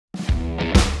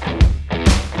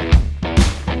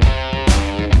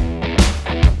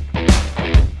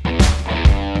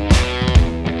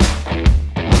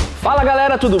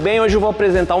tudo bem? Hoje eu vou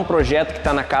apresentar um projeto que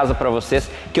está na casa para vocês,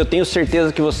 que eu tenho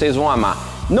certeza que vocês vão amar.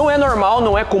 Não é normal,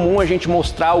 não é comum a gente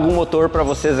mostrar algum motor para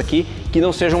vocês aqui que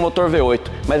não seja um motor V8,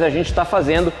 mas a gente está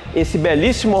fazendo esse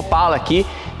belíssimo Opala aqui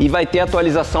e vai ter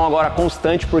atualização agora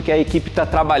constante porque a equipe está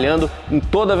trabalhando em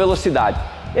toda velocidade.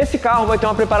 Esse carro vai ter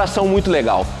uma preparação muito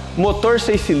legal. Motor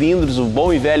 6 cilindros, o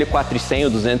bom e velho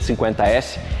 400 ou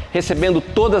 250S, recebendo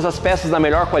todas as peças da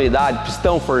melhor qualidade,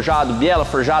 pistão forjado, biela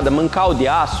forjada, mancal de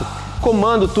aço,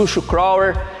 comando tucho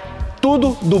crawler,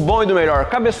 tudo do bom e do melhor.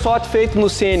 Cabeçote feito no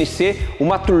CNC,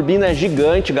 uma turbina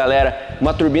gigante, galera,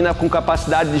 uma turbina com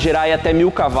capacidade de gerar aí até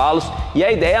 1000 cavalos, e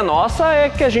a ideia nossa é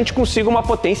que a gente consiga uma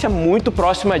potência muito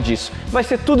próxima disso. Vai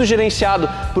ser tudo gerenciado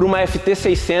por uma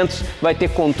FT600, vai ter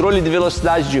controle de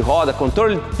velocidade de roda,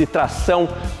 controle de tração,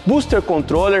 booster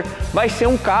controller, vai ser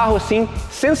um carro assim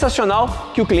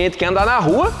sensacional que o cliente quer andar na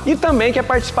rua e também quer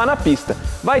participar na pista.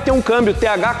 Vai ter um câmbio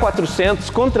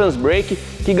TH400 com transbrake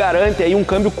que garante aí um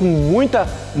câmbio com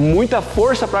muita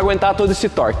força para aguentar todo esse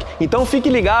torque. Então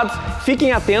fiquem ligados,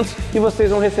 fiquem atentos e vocês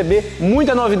vão receber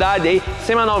muita novidade aí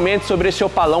semanalmente sobre esse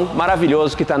Opalão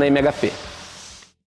maravilhoso que está na MHP.